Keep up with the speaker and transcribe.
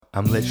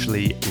I'm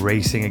literally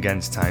racing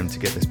against time to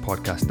get this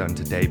podcast done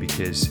today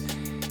because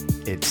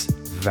it's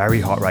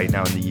very hot right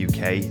now in the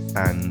UK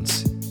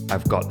and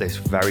I've got this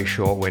very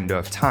short window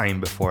of time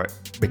before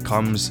it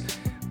becomes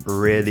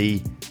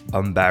really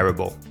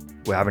unbearable.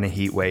 We're having a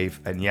heat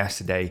wave, and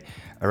yesterday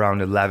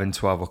around 11,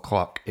 12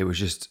 o'clock, it was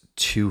just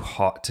too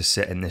hot to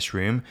sit in this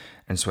room.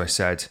 And so I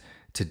said,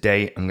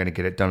 today I'm going to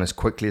get it done as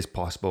quickly as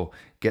possible,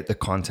 get the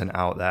content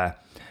out there,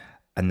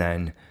 and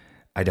then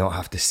I don't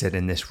have to sit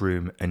in this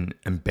room and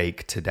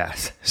bake to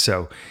death.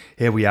 So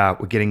here we are,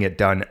 we're getting it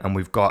done, and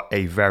we've got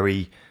a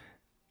very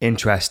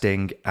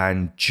interesting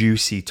and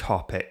juicy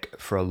topic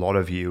for a lot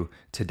of you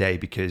today,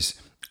 because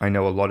I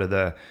know a lot of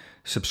the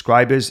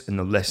subscribers and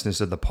the listeners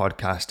of the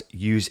podcast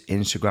use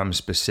Instagram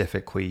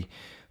specifically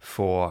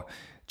for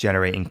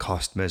generating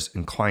customers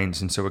and clients.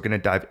 And so we're going to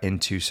dive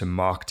into some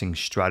marketing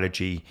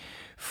strategy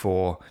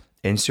for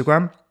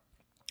Instagram.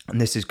 And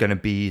this is going to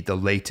be the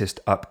latest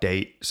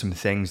update, some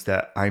things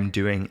that I'm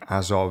doing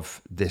as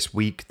of this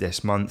week,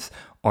 this month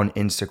on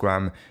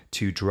Instagram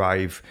to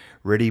drive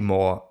really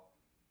more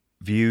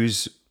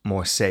views,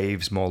 more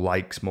saves, more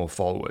likes, more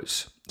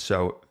followers.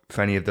 So if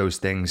any of those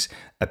things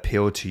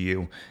appeal to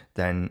you,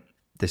 then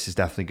this is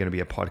definitely going to be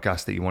a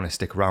podcast that you want to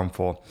stick around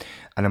for.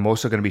 And I'm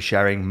also going to be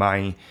sharing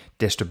my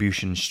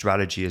distribution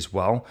strategy as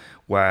well,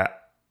 where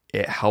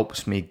it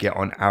helps me get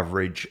on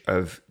average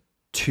of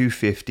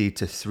 250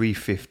 to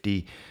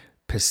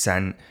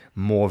 350%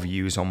 more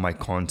views on my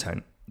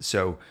content.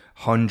 So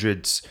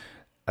hundreds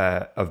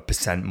of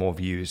percent more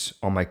views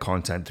on my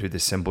content through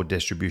this simple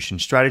distribution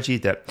strategy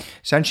that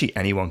essentially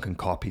anyone can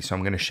copy. So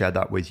I'm going to share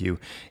that with you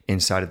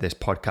inside of this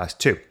podcast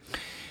too.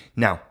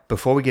 Now,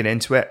 before we get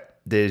into it,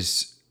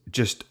 there's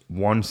just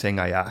one thing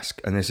I ask,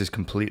 and this is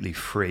completely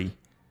free,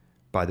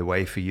 by the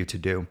way, for you to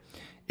do,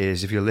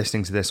 is if you're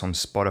listening to this on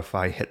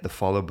Spotify, hit the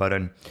follow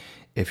button.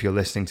 If you're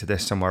listening to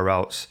this somewhere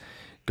else,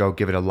 go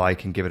give it a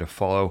like and give it a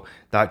follow.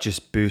 That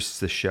just boosts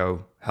the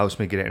show, helps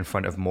me get it in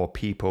front of more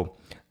people.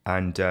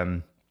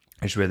 And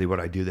it's really what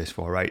I do this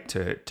for, right?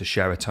 To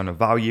share a ton of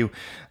value.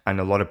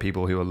 And a lot of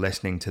people who are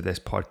listening to this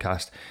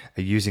podcast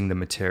are using the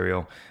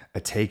material,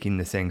 are taking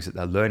the things that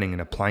they're learning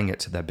and applying it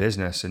to their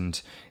business.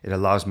 And it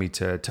allows me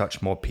to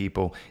touch more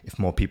people if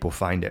more people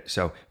find it.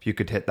 So if you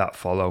could hit that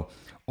follow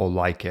or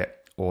like it,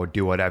 or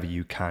do whatever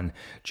you can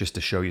just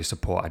to show your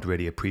support, I'd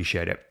really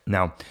appreciate it.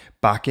 Now,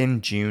 back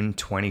in June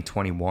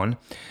 2021,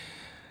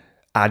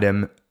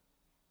 Adam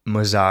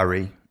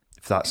Mosseri,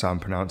 if that's how I'm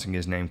pronouncing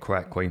his name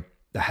correctly,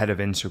 the head of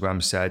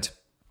Instagram, said,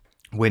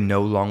 we're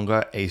no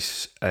longer a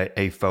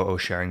photo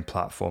sharing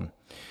platform.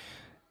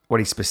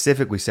 What he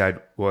specifically said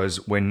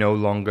was, we're no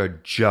longer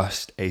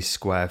just a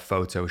Square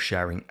photo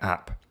sharing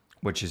app,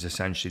 which is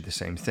essentially the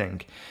same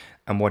thing.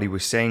 And what he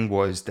was saying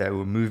was that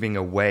we're moving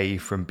away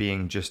from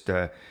being just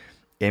a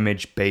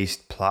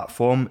image-based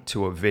platform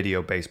to a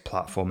video-based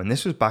platform. And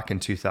this was back in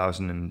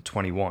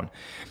 2021.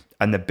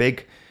 And the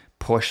big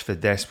push for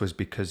this was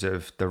because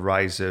of the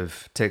rise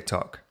of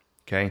TikTok.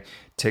 Okay,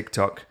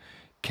 TikTok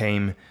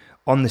came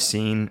on the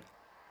scene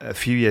a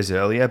few years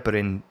earlier, but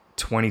in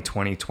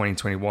 2020,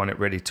 2021, it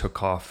really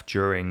took off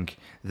during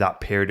that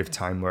period of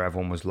time where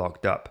everyone was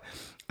locked up.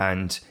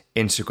 And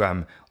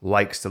Instagram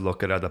likes to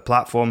look at other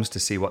platforms to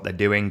see what they're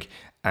doing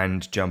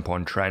and jump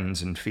on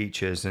trends and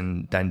features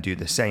and then do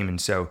the same. And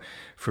so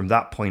from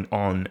that point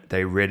on,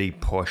 they really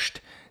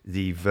pushed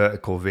the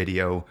vertical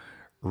video,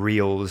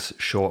 reels,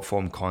 short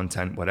form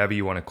content, whatever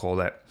you want to call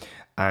it.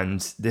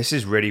 And this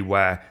is really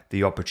where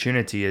the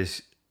opportunity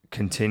is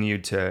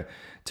continued to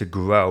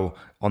grow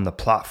on the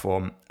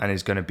platform, and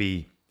is going to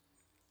be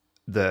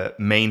the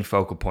main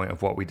focal point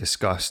of what we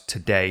discussed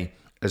today,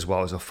 as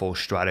well as a full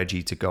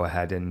strategy to go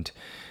ahead and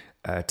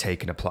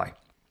take and apply.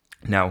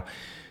 Now,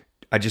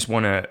 I just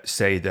want to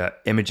say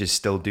that images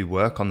still do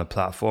work on the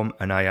platform,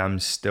 and I am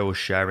still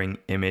sharing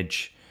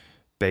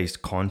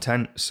image-based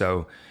content.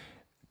 So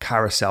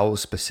carousels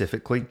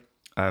specifically,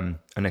 and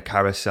a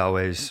carousel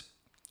is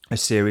a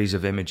series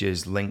of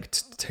images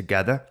linked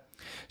together.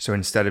 So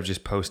instead of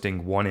just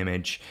posting one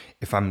image,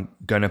 if I'm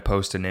going to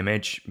post an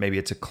image, maybe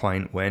it's a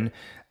client win,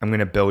 I'm going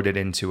to build it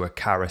into a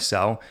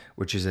carousel,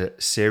 which is a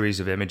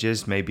series of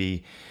images,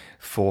 maybe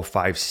 4,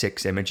 5,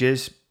 6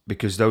 images,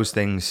 because those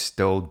things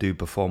still do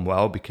perform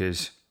well,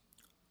 because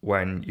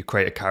when you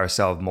create a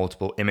carousel of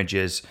multiple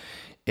images,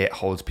 it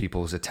holds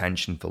people's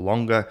attention for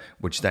longer,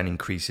 which then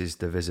increases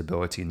the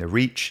visibility and the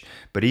reach.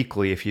 But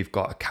equally, if you've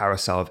got a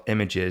carousel of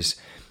images,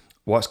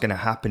 what's going to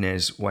happen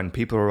is when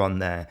people are on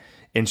their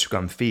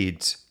Instagram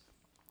feeds,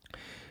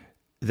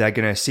 they're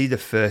going to see the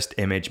first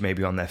image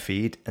maybe on their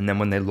feed, and then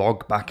when they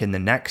log back in the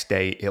next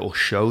day, it'll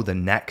show the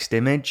next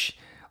image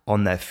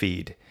on their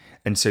feed.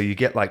 And so you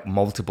get like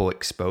multiple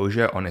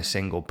exposure on a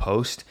single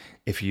post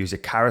if you use a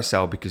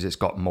carousel, because it's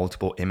got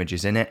multiple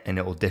images in it and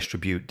it will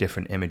distribute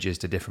different images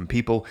to different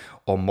people,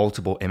 or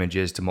multiple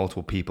images to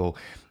multiple people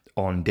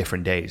on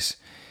different days.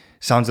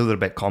 Sounds a little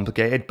bit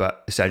complicated,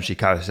 but essentially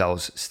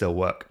carousels still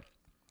work.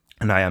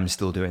 And I am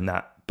still doing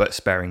that, but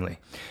sparingly.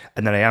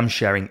 And then I am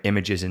sharing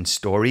images in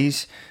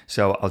stories.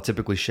 So I'll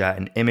typically share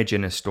an image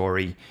in a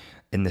story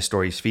in the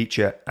stories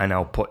feature, and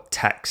I'll put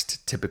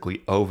text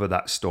typically over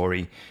that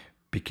story,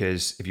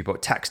 because if you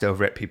put text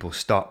over it, people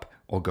stop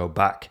or go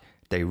back,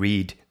 they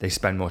read, they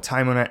spend more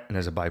time on it, and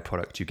as a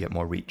byproduct, you get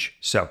more reach.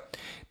 So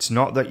it's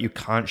not that you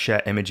can't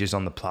share images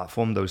on the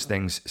platform. Those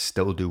things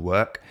still do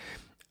work,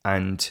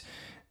 and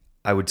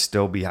I would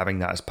still be having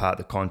that as part of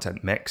the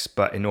content mix.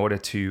 But in order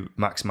to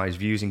maximize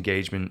views,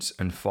 engagements,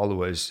 and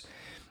followers,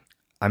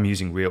 I'm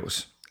using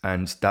Reels,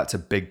 and that's a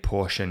big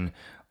portion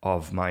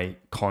of my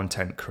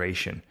content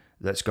creation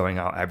that's going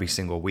out every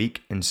single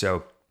week. And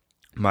so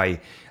my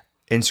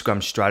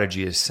Instagram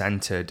strategy is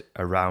centered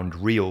around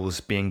Reels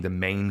being the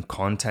main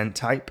content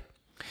type,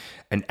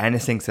 and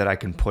anything that I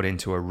can put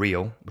into a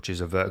Reel, which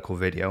is a vertical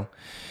video,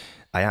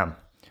 I am,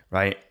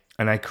 right?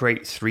 And I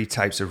create 3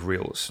 types of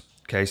Reels.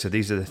 Okay, so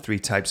these are the 3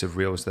 types of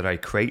Reels that I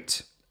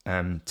create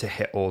to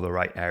hit all the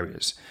right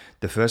areas.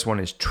 The first one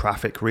is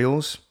traffic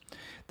Reels.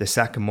 The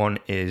second one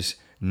is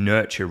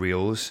nurture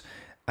Reels.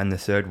 And the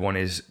third one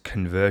is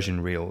conversion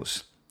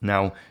Reels.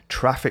 Now,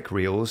 traffic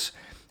Reels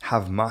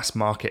have mass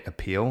market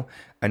appeal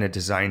and are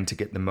designed to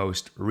get the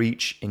most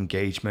reach,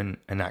 engagement,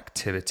 and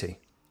activity.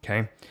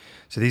 Okay,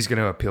 so these are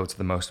going to appeal to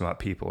the most amount of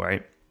people,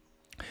 right?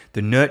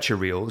 The nurture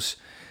Reels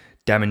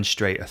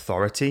demonstrate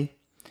authority,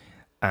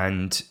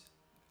 and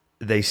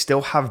they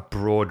still have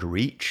broad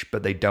reach,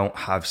 but they don't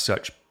have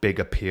such big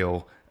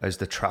appeal as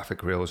the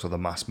traffic Reels or the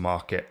mass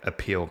market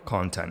appeal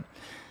content.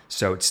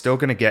 So it's still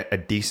going to get a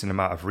decent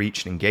amount of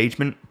reach and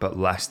engagement, but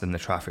less than the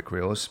traffic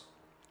Reels.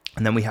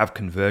 And then we have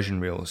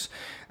conversion Reels,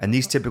 and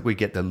these typically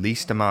get the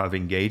least amount of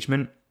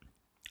engagement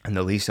and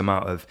the least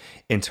amount of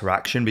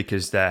interaction,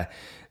 because they're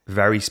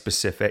very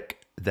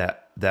specific, they're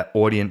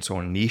audience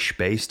or niche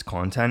based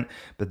content,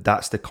 but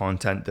that's the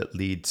content that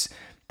leads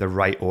the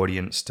right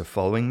audience to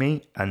following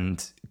me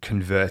and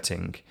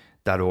converting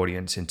that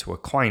audience into a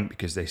client,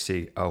 because they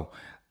see, oh,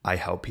 I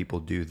help people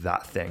do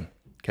that thing.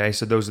 Okay,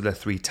 so those are the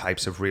 3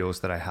 types of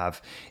Reels that I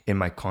have in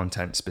my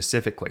content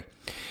specifically.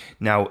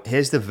 Now,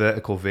 here's the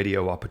vertical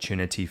video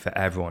opportunity for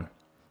everyone,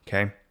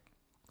 okay?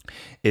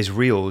 Is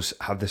Reels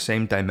have the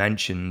same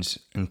dimensions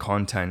and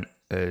content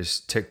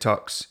as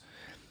TikToks,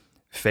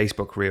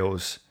 Facebook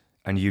Reels,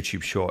 and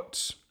YouTube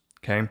Shorts,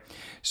 okay?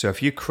 So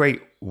if you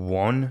create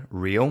one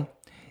Reel,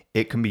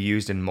 it can be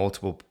used in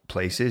multiple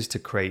places to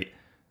create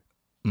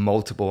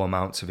multiple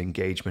amounts of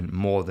engagement,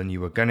 more than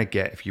you were going to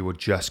get if you were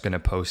just going to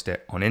post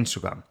it on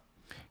Instagram.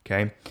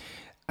 Okay.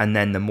 And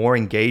then the more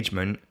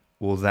engagement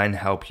will then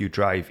help you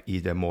drive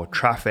either more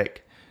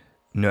traffic,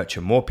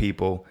 nurture more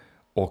people,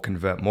 or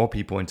convert more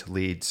people into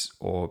leads,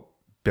 or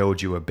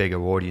build you a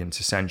bigger audience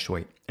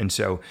essentially. And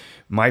so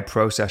my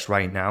process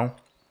right now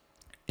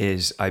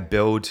is I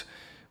build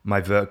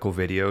my vertical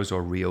videos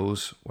or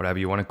Reels, whatever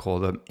you want to call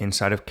them,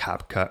 inside of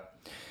CapCut,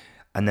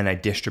 and then I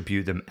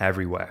distribute them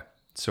everywhere.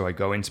 So I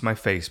go into my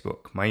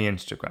Facebook, my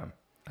Instagram,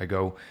 I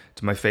go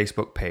to my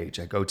Facebook page,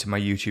 I go to my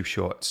YouTube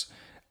Shorts,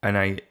 and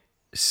I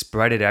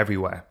spread it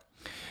everywhere.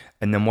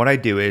 And then what I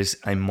do is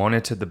I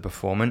monitor the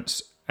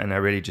performance, and I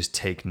really just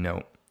take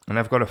note. And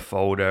I've got a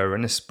folder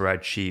and a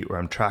spreadsheet where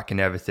I'm tracking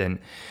everything,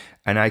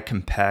 and I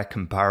compare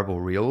comparable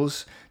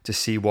Reels to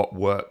see what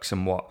works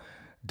and what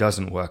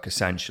doesn't work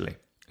essentially.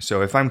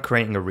 So if I'm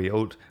creating a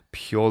Reel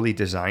purely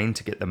designed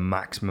to get the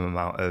maximum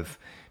amount of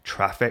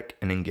traffic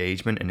and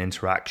engagement and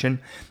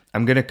interaction,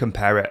 I'm going to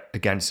compare it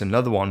against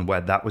another one where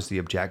that was the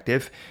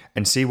objective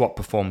and see what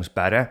performs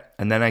better.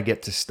 And then I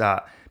get to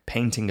start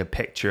painting a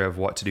picture of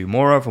what to do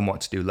more of and what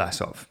to do less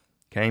of.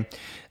 Okay.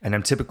 And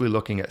I'm typically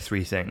looking at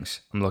 3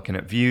 things. I'm looking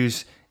at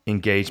views,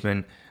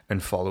 engagement,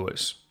 and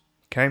followers.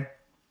 Okay.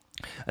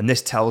 And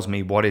this tells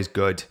me what is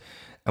good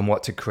and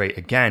what to create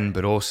again,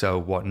 but also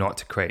what not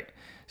to create.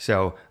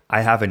 So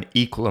I have an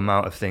equal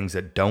amount of things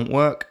that don't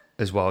work,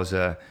 as well as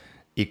a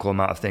equal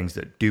amount of things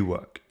that do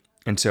work.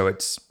 And so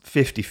it's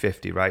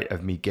 50-50, right?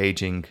 Of me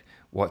gauging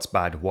what's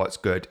bad, what's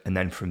good. And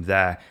then from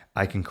there,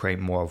 I can create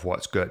more of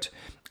what's good.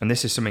 And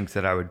this is something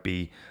that I would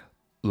be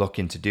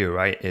looking to do,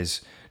 right?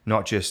 Is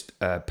not just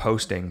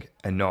posting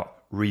and not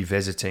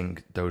revisiting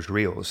those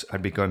Reels.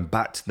 I'd be going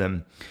back to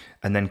them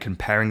and then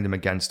comparing them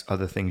against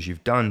other things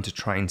you've done to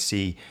try and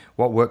see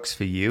what works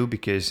for you,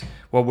 because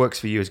what works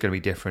for you is going to be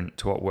different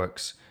to what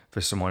works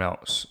for someone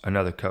else,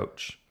 another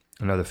coach,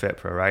 another fit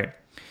pro, right?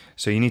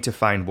 So you need to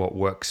find what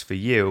works for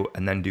you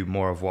and then do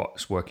more of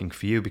what's working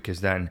for you,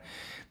 because then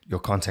your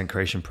content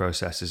creation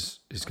process is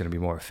going to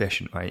be more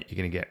efficient, right? You're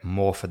going to get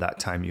more for that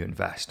time you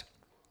invest.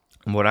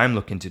 And what I'm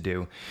looking to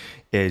do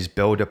is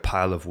build a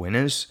pile of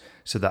winners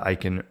so that I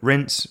can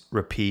rinse,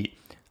 repeat,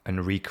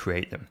 and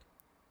recreate them.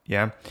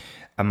 Yeah.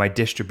 And my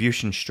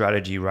distribution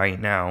strategy right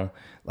now,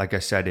 like I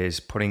said, is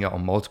putting it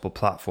on multiple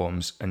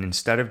platforms. And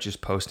instead of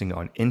just posting it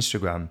on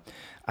Instagram,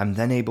 I'm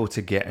then able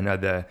to get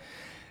another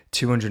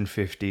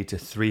 250 to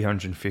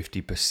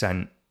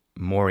 350%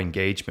 more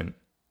engagement.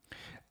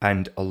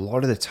 And a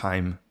lot of the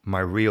time, my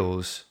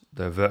Reels,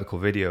 the vertical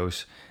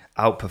videos,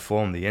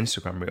 outperform the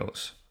Instagram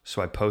Reels.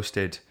 So I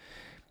posted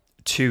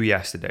 2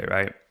 yesterday,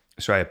 right?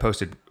 So I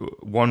posted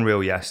 1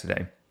 Reel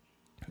yesterday.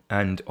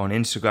 And on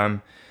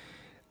Instagram,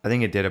 I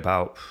think it did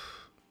about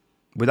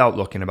without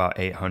looking, about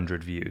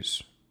 800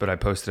 views. But I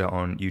posted it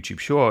on YouTube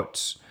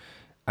Shorts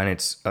and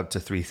it's up to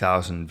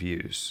 3,000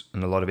 views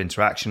and a lot of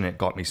interaction. It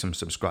got me some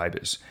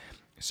subscribers.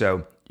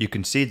 So you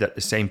can see that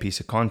the same piece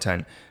of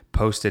content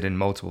posted in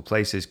multiple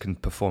places can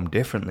perform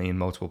differently in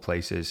multiple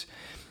places.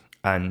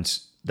 And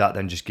that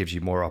then just gives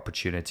you more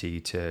opportunity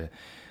to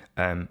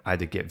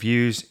either get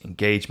views,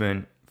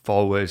 engagement,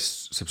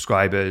 followers,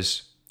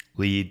 subscribers,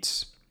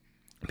 leads,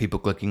 people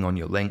clicking on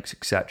your links,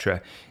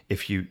 etc.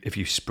 if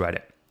you spread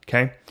it.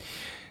 Okay.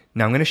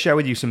 Now I'm going to share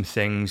with you some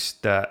things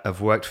that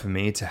have worked for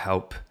me to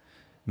help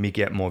me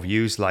get more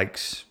views,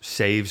 likes,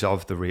 saves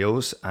of the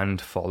reels, and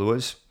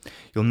followers.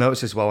 You'll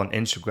notice as well on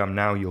Instagram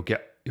now you'll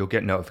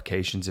get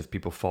notifications if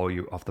people follow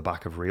you off the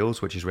back of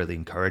reels, which is really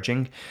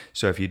encouraging.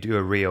 So if you do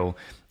a reel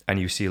and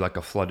you see like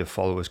a flood of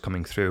followers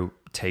coming through,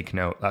 take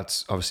note.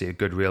 That's obviously a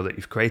good reel that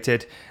you've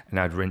created, and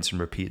I'd rinse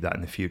and repeat that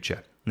in the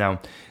future.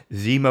 Now,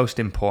 the most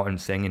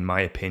important thing, in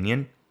my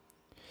opinion,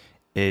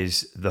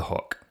 is the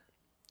hook.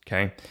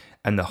 Okay.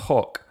 And the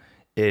hook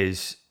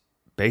is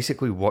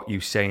basically what you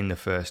say in the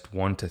first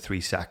 1 to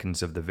 3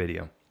 seconds of the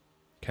video.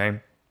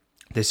 Okay.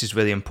 This is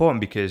really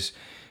important because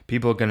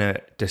people are going to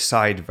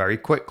decide very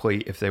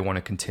quickly if they want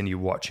to continue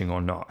watching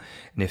or not.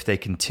 And if they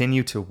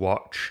continue to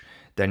watch,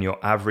 then your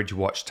average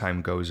watch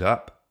time goes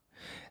up.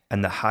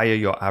 And the higher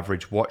your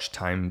average watch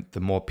time, the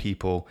more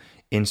people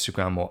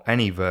Instagram or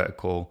any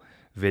vertical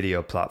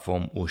video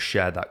platform will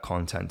share that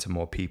content to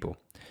more people.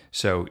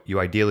 So you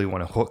ideally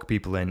want to hook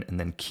people in and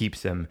then keep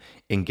them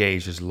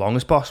engaged as long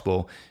as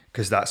possible,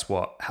 because that's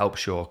what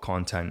helps your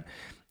content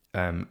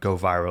go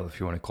viral, if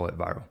you want to call it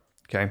viral.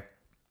 Okay.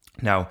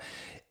 Now,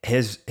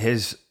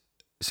 here's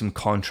some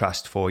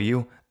contrast for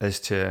you as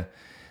to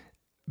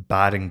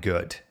bad and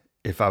good.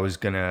 If I was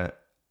going to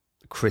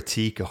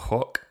critique a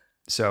hook,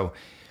 so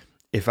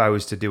if I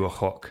was to do a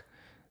hook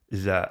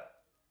that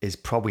is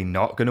probably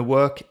not going to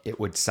work, it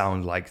would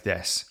sound like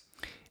this.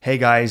 Hey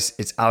guys,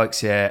 it's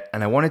Alex here,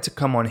 and I wanted to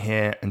come on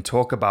here and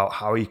talk about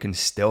how you can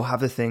still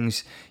have the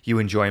things you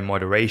enjoy in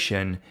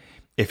moderation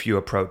if you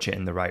approach it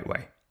in the right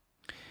way.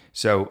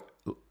 So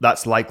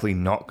that's likely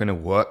not going to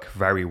work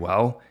very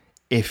well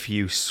if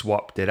you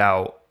swapped it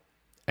out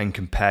and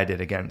compared it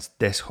against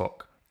this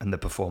hook and the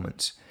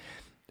performance.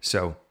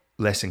 So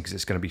listen, because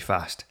it's going to be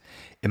fast.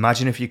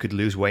 Imagine if you could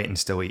lose weight and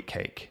still eat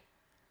cake.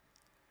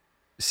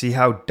 See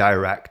how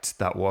direct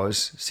that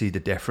was? See the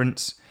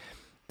difference?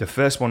 The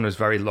first one was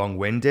very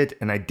long-winded,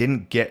 and I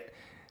didn't get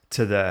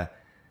to the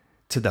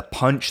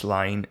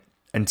punchline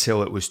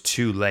until it was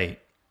too late.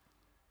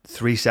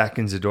 3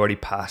 seconds had already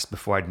passed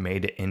before I'd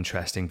made it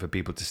interesting for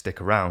people to stick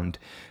around.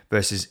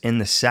 Versus in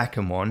the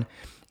second one,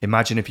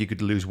 imagine if you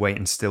could lose weight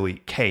and still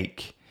eat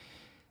cake.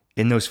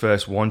 In those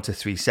first 1 to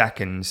 3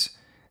 seconds,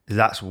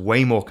 that's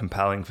way more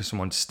compelling for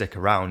someone to stick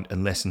around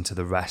and listen to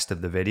the rest of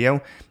the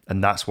video.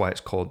 And that's why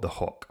it's called the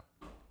hook.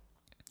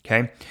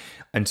 Okay.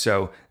 And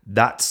so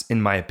that's,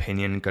 in my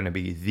opinion, going to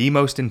be the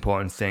most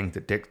important thing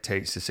that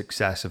dictates the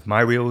success of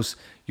my reels,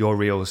 your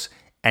reels,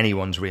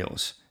 anyone's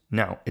reels.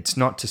 Now, it's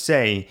not to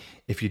say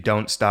if you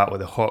don't start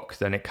with a hook,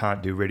 then it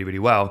can't do really, really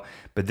well,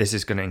 but this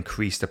is going to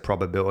increase the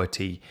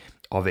probability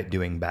of it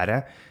doing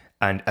better.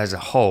 And as a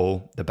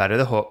whole, the better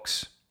the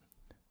hooks,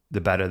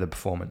 the better the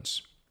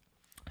performance.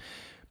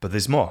 But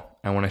there's more.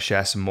 I want to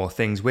share some more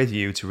things with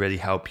you to really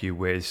help you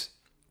with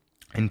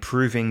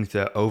improving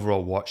the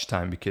overall watch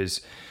time,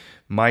 because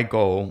my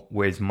goal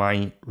with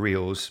my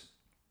reels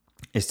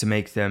is to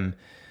make them,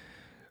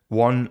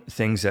 one,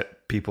 things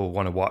that people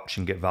want to watch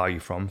and get value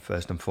from,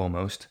 first and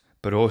foremost,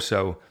 but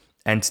also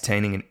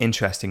entertaining and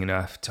interesting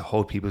enough to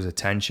hold people's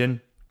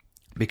attention,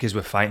 because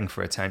we're fighting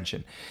for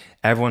attention.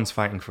 Everyone's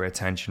fighting for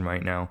attention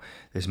right now.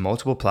 There's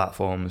multiple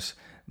platforms,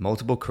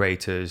 multiple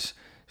creators,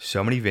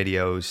 so many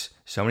videos,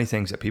 so many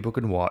things that people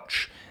can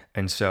watch.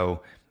 And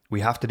so we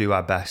have to do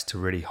our best to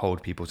really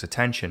hold people's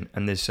attention.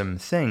 And there's some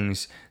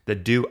things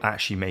that do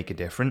actually make a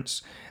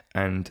difference,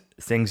 and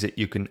things that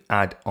you can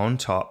add on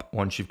top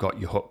once you've got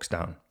your hooks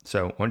down.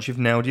 So once you've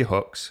nailed your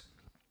hooks,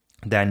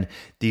 then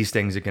these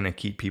things are going to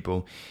keep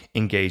people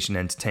engaged and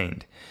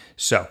entertained.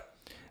 So,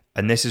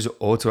 and this is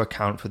all to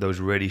account for those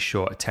really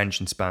short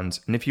attention spans.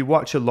 And if you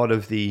watch a lot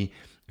of the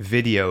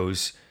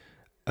videos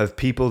of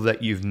people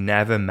that you've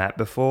never met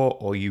before,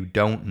 or you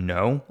don't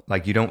know,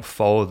 like you don't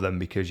follow them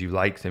because you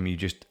like them, you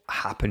just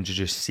happen to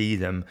just see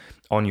them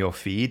on your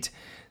feed,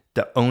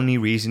 the only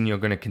reason you're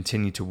going to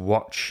continue to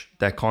watch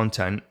their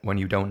content when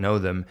you don't know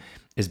them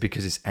is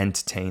because it's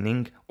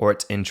entertaining or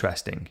it's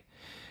interesting.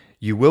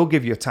 You will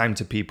give your time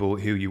to people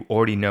who you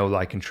already know,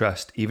 like, and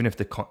trust, even if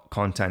the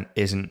content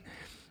isn't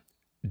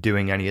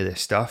doing any of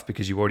this stuff,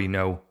 because you already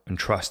know and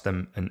trust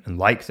them and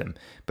like them.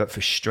 But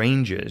for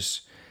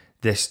strangers,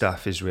 this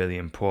stuff is really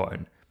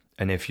important.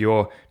 And if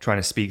you're trying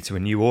to speak to a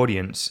new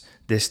audience,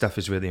 this stuff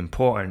is really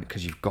important,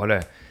 because you've got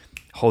to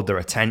hold their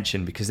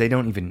attention, because they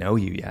don't even know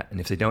you yet. And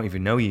if they don't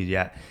even know you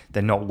yet,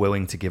 they're not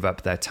willing to give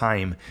up their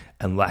time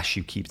unless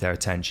you keep their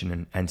attention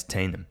and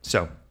entertain them.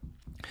 So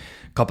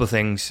A couple of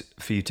things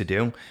for you to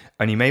do,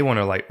 and you may want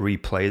to like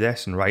replay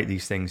this and write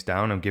these things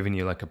down. I'm giving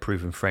you like a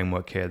proven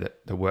framework here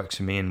that works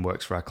for me and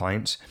works for our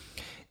clients,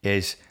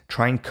 is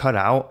try and cut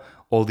out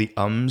all the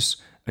ums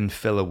and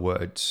filler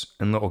words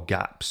and little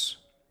gaps.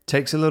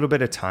 Takes a little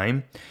bit of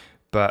time,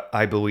 but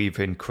I believe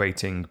in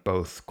creating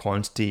both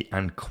quantity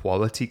and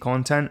quality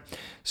content.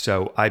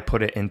 So I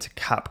put it into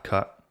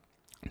CapCut,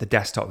 the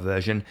desktop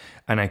version,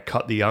 and I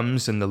cut the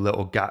ums and the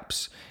little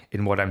gaps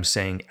in what I'm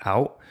saying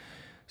out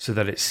so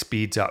that it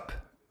speeds up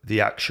the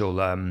actual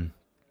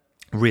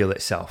reel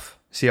itself.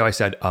 See how I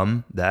said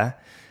there?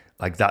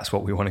 Like that's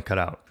what we want to cut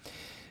out.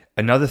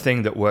 Another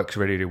thing that works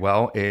really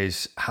well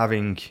is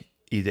having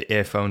either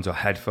earphones or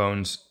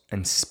headphones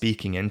and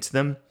speaking into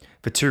them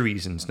for two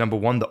reasons. Number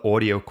one, the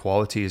audio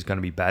quality is going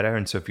to be better.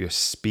 And so if you're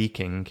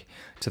speaking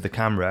to the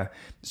camera,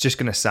 it's just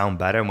going to sound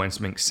better. And when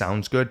something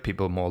sounds good,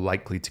 people are more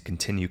likely to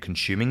continue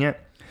consuming it.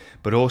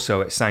 But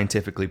also it's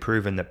scientifically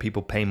proven that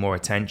people pay more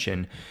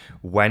attention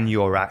when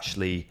you're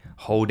actually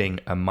holding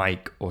a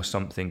mic or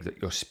something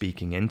that you're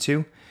speaking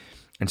into.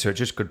 And so it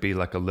just could be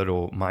like a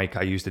little mic.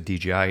 I use the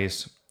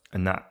DJIs,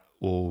 and that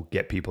will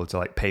get people to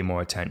like pay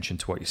more attention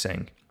to what you're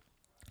saying.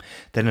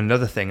 Then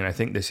another thing, and I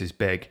think this is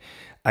big,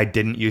 I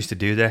didn't used to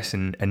do this,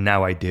 and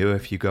now I do.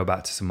 If you go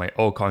back to some of my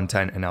old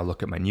content and now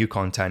look at my new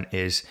content,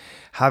 is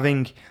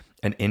having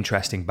an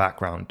interesting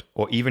background,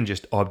 or even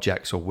just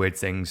objects or weird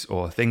things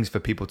or things for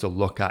people to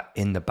look at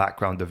in the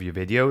background of your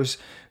videos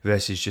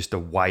versus just a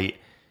white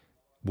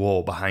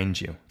wall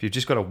behind you. If you've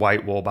just got a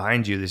white wall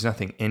behind you, there's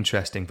nothing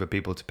interesting for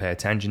people to pay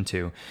attention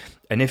to.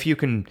 And if you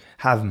can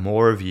have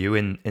more of you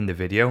in the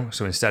video,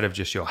 so instead of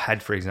just your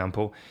head, for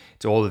example,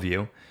 it's all of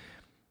you,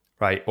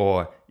 right?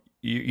 Or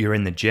you're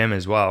in the gym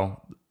as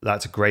well.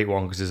 That's a great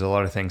one because there's a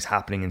lot of things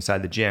happening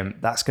inside the gym.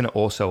 That's going to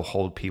also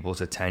hold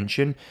people's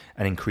attention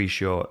and increase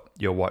your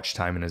watch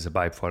time. And as a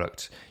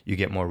byproduct, you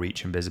get more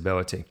reach and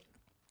visibility.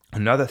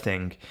 Another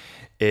thing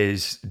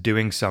is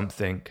doing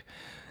something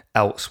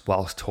else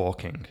whilst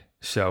talking.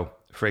 So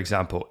for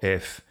example,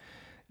 if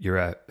you're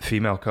a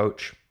female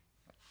coach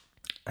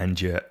and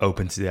you're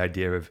open to the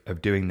idea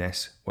of doing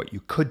this, what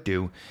you could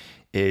do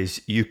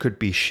is you could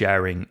be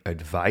sharing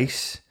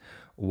advice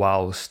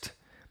whilst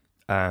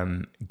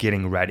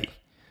getting ready.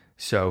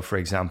 So for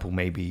example,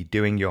 maybe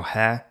doing your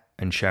hair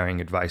and sharing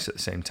advice at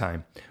the same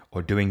time,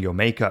 or doing your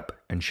makeup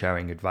and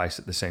sharing advice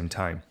at the same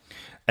time.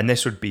 And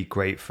this would be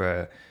great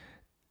for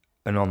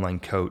an online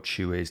coach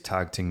who is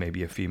targeting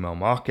maybe a female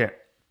market.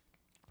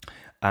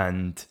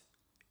 And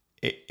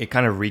it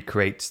kind of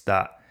recreates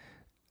that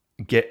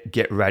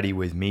get ready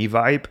with me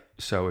vibe.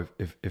 So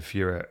if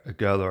you're a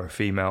girl or a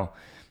female,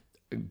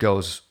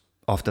 girls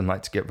often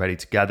like to get ready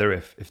together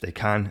if they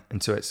can.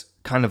 And so it's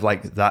kind of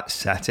like that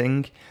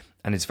setting,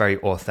 and it's very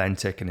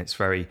authentic and it's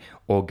very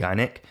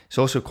organic. It's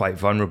also quite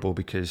vulnerable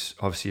because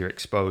obviously you're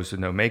exposed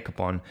with no makeup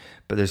on,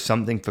 but there's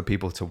something for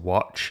people to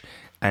watch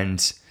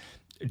and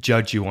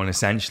judge you on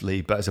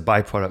essentially. But as a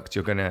byproduct,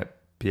 you're going to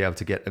be able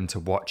to get them to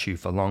watch you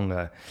for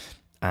longer,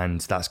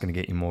 and that's going to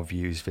get you more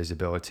views,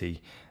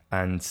 visibility.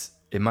 And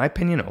in my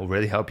opinion, it will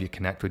really help you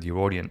connect with your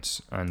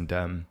audience,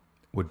 and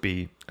would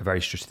be a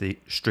very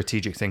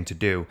strategic thing to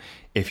do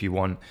if you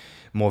want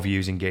more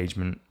views,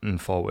 engagement,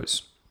 and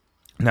followers.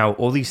 Now,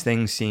 all these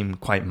things seem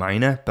quite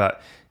minor,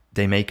 but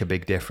they make a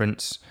big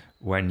difference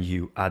when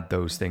you add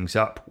those things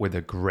up with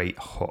a great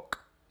hook,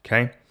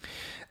 okay?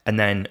 And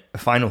then a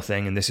final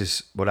thing, and this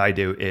is what I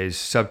do, is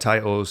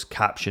subtitles,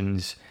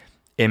 captions,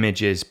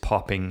 images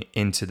popping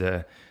into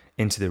the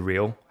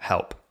reel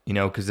help,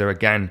 because they're,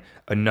 again,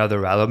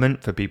 another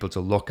element for people to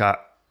look at,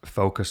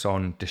 focus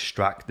on,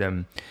 distract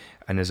them.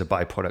 And as a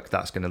byproduct,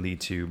 that's going to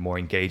lead to more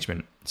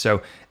engagement.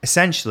 So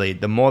essentially,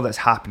 the more that's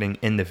happening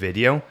in the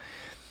video,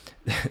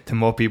 the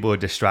more people are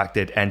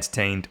distracted,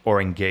 entertained, or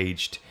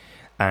engaged.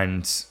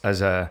 And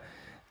as a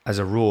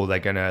rule, they're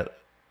going to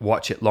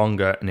watch it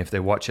longer. And if they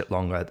watch it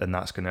longer, then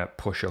that's going to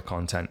push your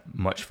content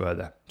much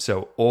further.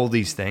 So all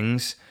these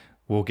things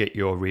will get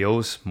your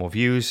reels more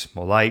views,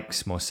 more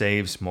likes, more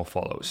saves, more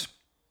follows.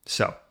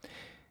 So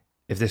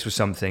if this was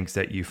something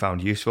that you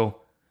found useful,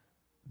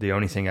 the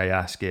only thing I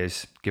ask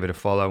is give it a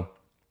follow,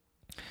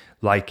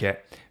 like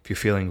it. If you're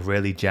feeling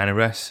really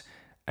generous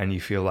and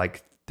you feel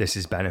like this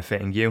is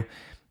benefiting you,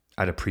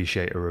 I'd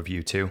appreciate a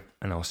review too,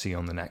 and I'll see you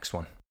on the next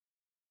one.